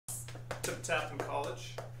Tippity Tap in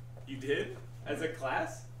college. You did? As a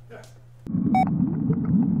class? Yeah.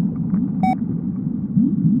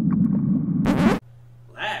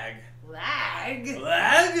 Lag? Lag?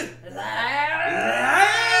 Lag? Lag?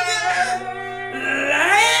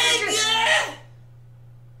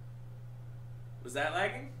 Was that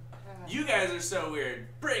lagging? You guys are so weird.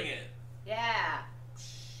 Bring it. Yeah.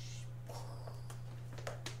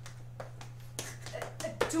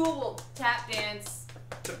 Dual tap dance.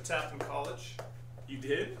 Tippity Tap in college. You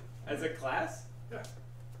did? As a class? Yeah.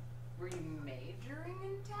 Were you majoring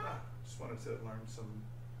in tap? Just wanted to learn some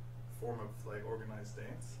form of like organized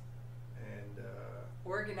dance, and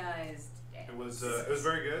Organized dance. it was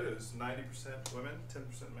very good. It was 90% women,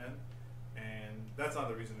 10% men, and that's not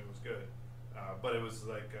the reason it was good, but it was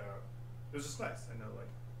like it was just nice. I know like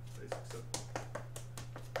basic stuff.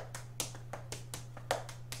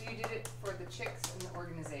 So you did it for the chicks in the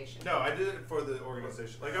organization? No, I did it for the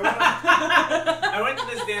organization. Like I went to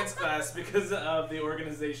this dance class because of the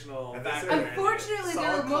organizational And that's it. background. Unfortunately, there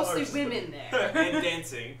were Solid mostly colors. women there. And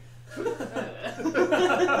dancing. I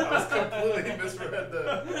was completely misread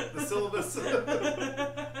the syllabus.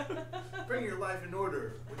 Bring your life in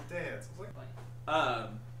order with dance. I was like,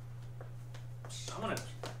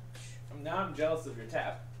 Now I'm jealous of your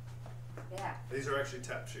tap. Yeah. these are actually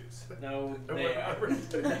tap shoes. No, Don't they worry are about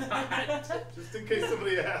it. Just in case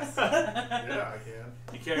somebody asks. Yeah, I can.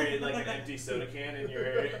 You carry like an empty soda can in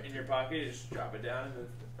your pocket. You just drop it down. And then...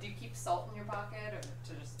 Do you keep salt in your pocket, or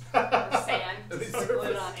to just or sand to Any sprinkle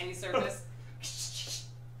it surface. on any surface?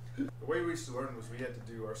 The way we used to learn was we had to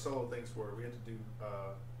do our solo things where we had to do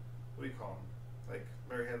what do you call them? Like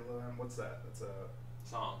Mary Had a Lamb. What's that? That's a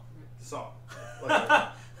Song. song.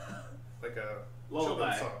 Like a Lullaby.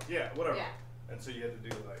 children's song. Yeah, whatever. Yeah. And so you had to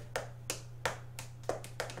do like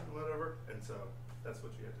whatever, and so that's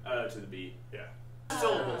what you had to do. To the beat. Yeah.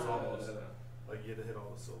 Syllables almost. Like you had to hit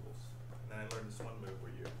all the syllables. And then I learned this one move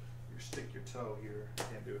where you stick your toe here, you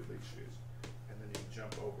can't do it with these shoes, and then you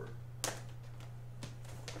jump over. You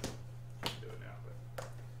can do it now,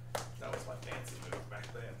 but that was my fancy move back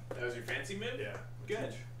then. That was your fancy move? Yeah.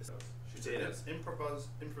 Good. She's an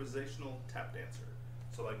improvisational tap dancer.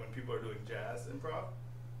 So like when people are doing jazz improv,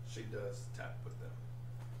 she does tap with them.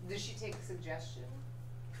 Does she take suggestions?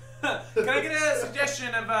 Can I get a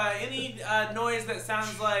suggestion of any noise that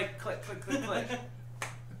sounds like click, click, click, click?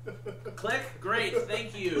 Click? Great,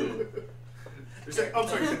 thank you. You're saying, I'm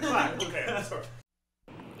sorry, you said clap. Okay, I'm sorry.